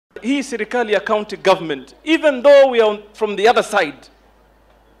Hii serikali ya county government, even though we are from the other side,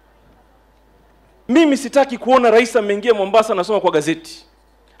 mimi sitaki kuona rais ameingia Mombasa nasoma kwa gazeti.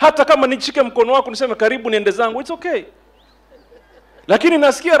 Hata kama nishike mkono wako niseme karibu niende zangu, it's okay. Lakini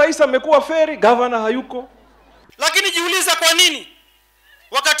nasikia rais amekuwa feri, governor hayuko. Lakini jiuliza kwa nini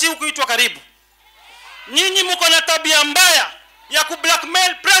wakati huu kuitwa karibu? Nyinyi mko na tabia mbaya ya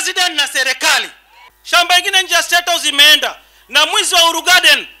kublackmail president na serikali. Shamba ingine nje ya State House imeenda. Na mwizi wa Uhuru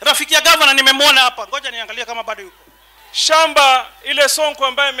Garden, rafiki ya governor nimemwona hapa. Ngoja niangalie kama bado yuko. Shamba ile Sonko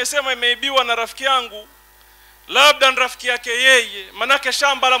ambaye amesema imeibiwa na rafiki yangu, labda ni rafiki yake yeye. Manake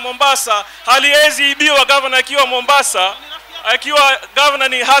shamba la Mombasa haliwezi ibiwa governor akiwa Mombasa, akiwa governor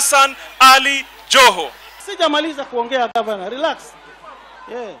ni Hassan Ali Joho. Sijamaliza kuongea governor, relax.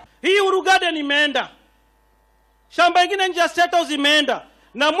 Yeah. Hii Uhuru Garden imeenda. Shamba ingine nje ya State House imeenda.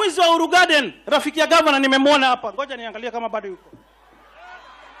 Na mwizi wa Uhuru Garden, rafiki ya governor nimemwona hapa. Ngoja niangalie kama bado yuko.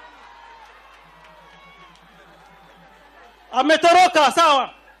 Ametoroka, sawa.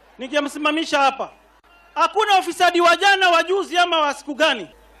 Ningemsimamisha hapa. Hakuna ofisadi wa jana, wa juzi ama wa siku gani.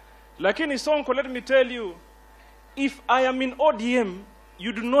 Lakini Sonko, let me tell you, if I am in ODM,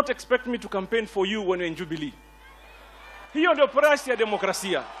 you do not expect me to campaign for you when you're in Jubilee. Hiyo ndio price ya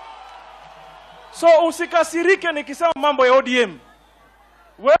demokrasia. So usikasirike nikisema mambo ya ODM.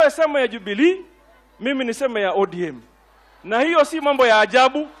 Wewe sema ya Jubilee, mimi nisema ya ODM. Na hiyo si mambo ya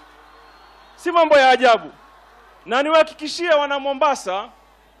ajabu. Si mambo ya ajabu. Na niwahakikishie wana Mombasa,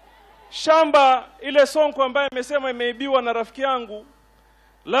 shamba ile Sonko ambaye amesema imeibiwa na rafiki yangu,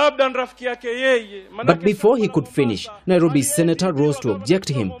 labda ni rafiki yake yeye. But before he could finish, Nairobi's senator rose to object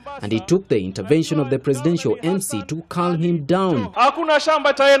him, and he took the intervention of the presidential MC to calm him down. Hakuna shamba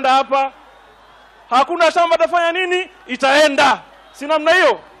itaenda hapa. Hakuna shamba tafanya nini? Itaenda. Si namna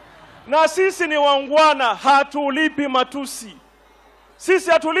hiyo. Na sisi ni waungwana, hatulipi matusi.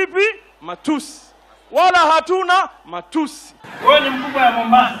 Sisi hatulipi matusi. Wala hatuna matusi. Wewe ni mkubwa ya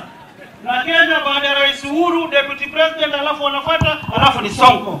Mombasa. Na Kenya baada ya Rais Uhuru, deputy president alafu wanafuata, alafu ni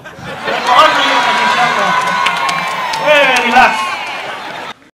Sonko.